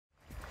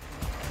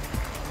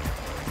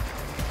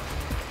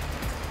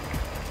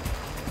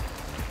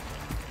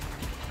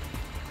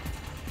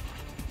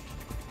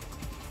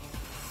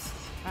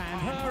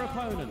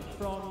opponent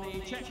from the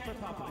Czech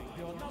Republic,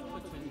 your number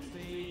 2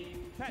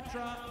 seed,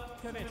 Petra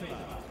Kvitova.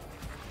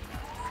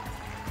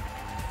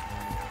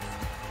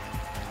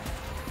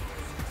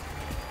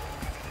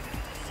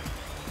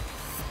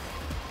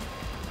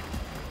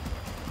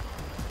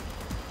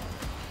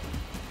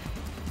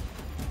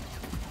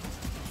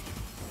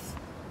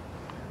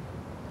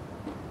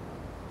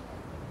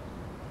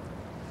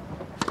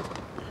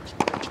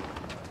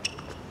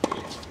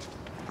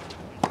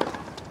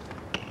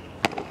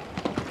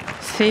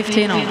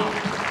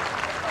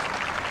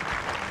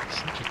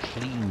 Such a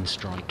clean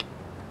strike.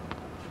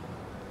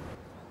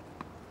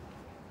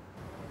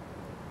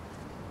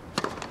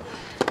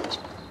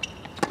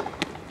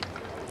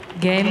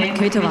 Game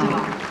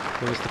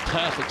Kvitova. It was the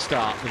perfect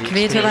start for the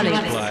Kvitova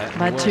experienced player.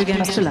 by 2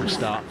 games to love.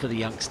 Start for the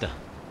youngster.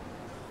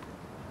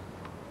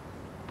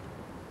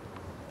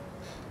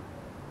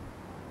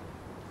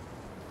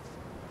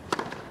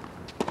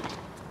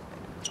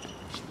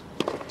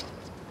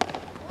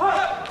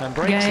 And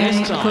breaks Game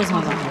this time.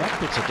 Kuzmova. That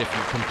puts a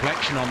different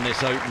complexion on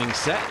this opening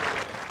set.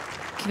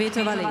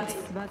 Kvitova leads.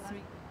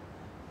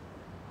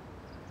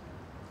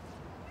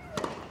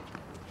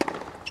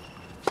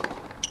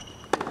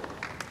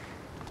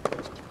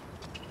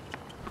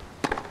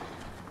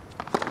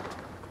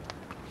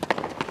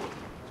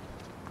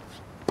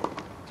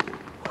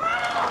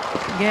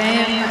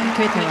 Game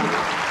Kvitova.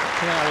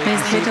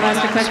 Ms. Kvitova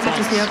is requested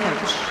to see her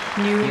coach.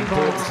 New The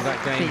importance balls, of that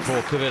game please.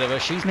 for Kvitova.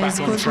 She's Ms.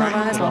 back on track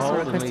Kuzmova has for the also hold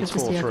and requested leads to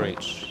see her 4-3.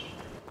 coach.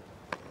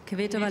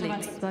 Kvitova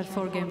leads by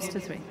 4 games to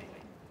 3.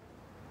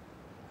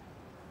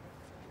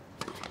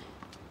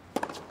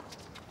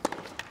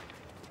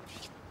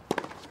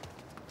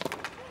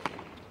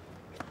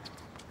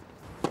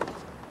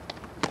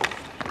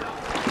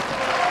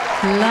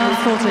 Love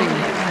 14.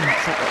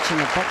 It's like watching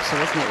a boxer,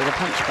 isn't it, with a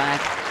punch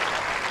bag.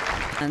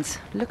 And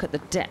look at the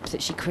depth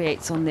that she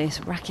creates on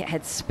this, racket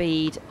head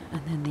speed,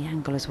 and then the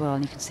angle as well.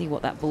 And you can see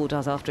what that ball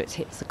does after it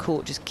hits the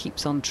court, just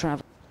keeps on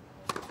travelling.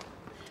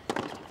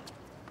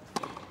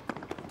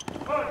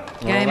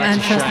 Game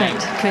and first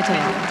set,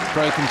 Kvitova.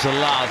 Broken to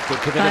love, but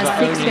Kvitova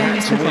By 6 only had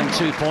games to to win 1.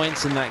 2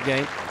 points in that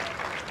game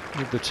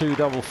with the 2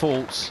 double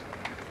faults.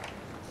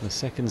 The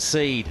second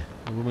seed,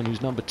 a woman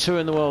who's number 2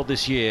 in the world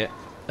this year,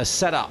 a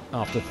set up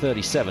after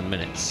 37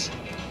 minutes.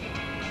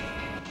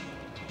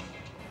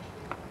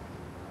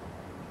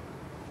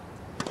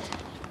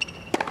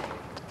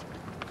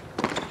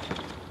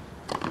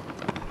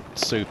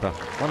 Super.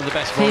 One of the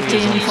best volleys on the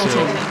tour. 15-14.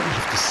 You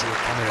have to see it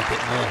coming a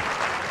bit more.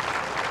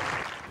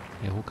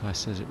 Yeah, Hawkeye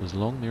says it was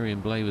long. Miriam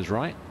Blay was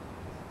right.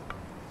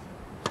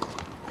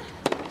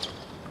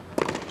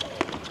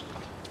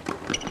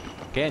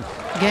 Again.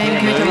 Game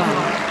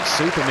Kvitova.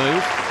 Super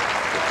move.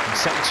 And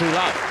 7-2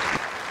 love.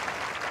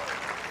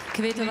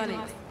 Kvitova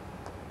leads.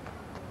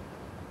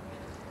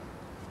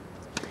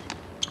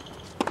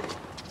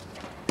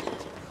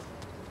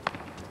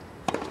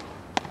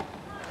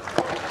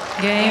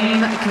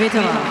 Game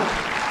Kvitova.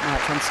 Oh,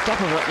 it's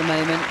unstoppable at the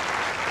moment.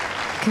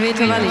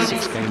 Kvitova Yeah, leads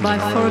 6 games by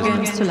in a 4 row.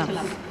 games to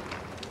love.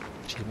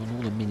 She won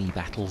all the mini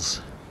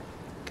battles,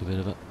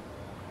 Kvitova,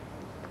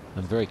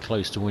 and very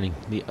close to winning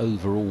the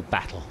overall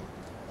battle.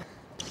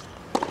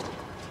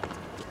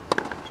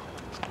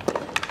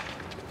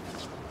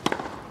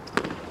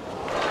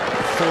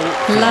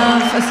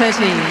 Love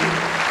 13.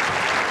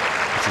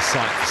 It's a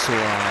sight for sore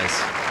eyes.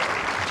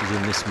 She's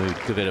in this mood,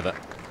 Kvitova.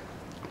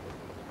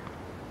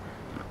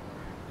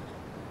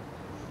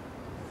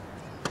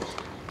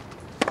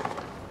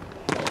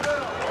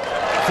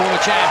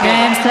 Former champion.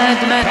 Game set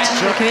match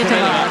Petra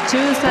Kvitova.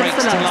 2 sets breaks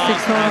to to love. love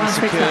 6-4 and and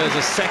 6-9. secures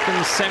a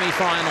second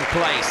semi-final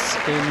place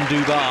in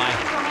Dubai.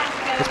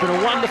 It's been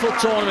a wonderful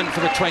tournament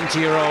for the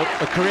 20-year-old,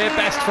 a career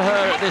best for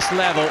her at this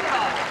level.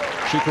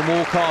 She can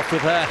walk off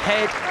with her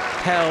head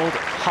held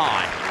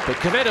high. But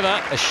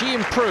Kvitova, as she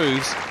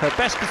improves, her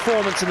best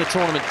performance in the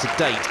tournament to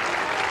date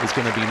is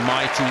going to be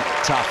mighty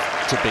tough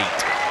to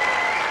beat.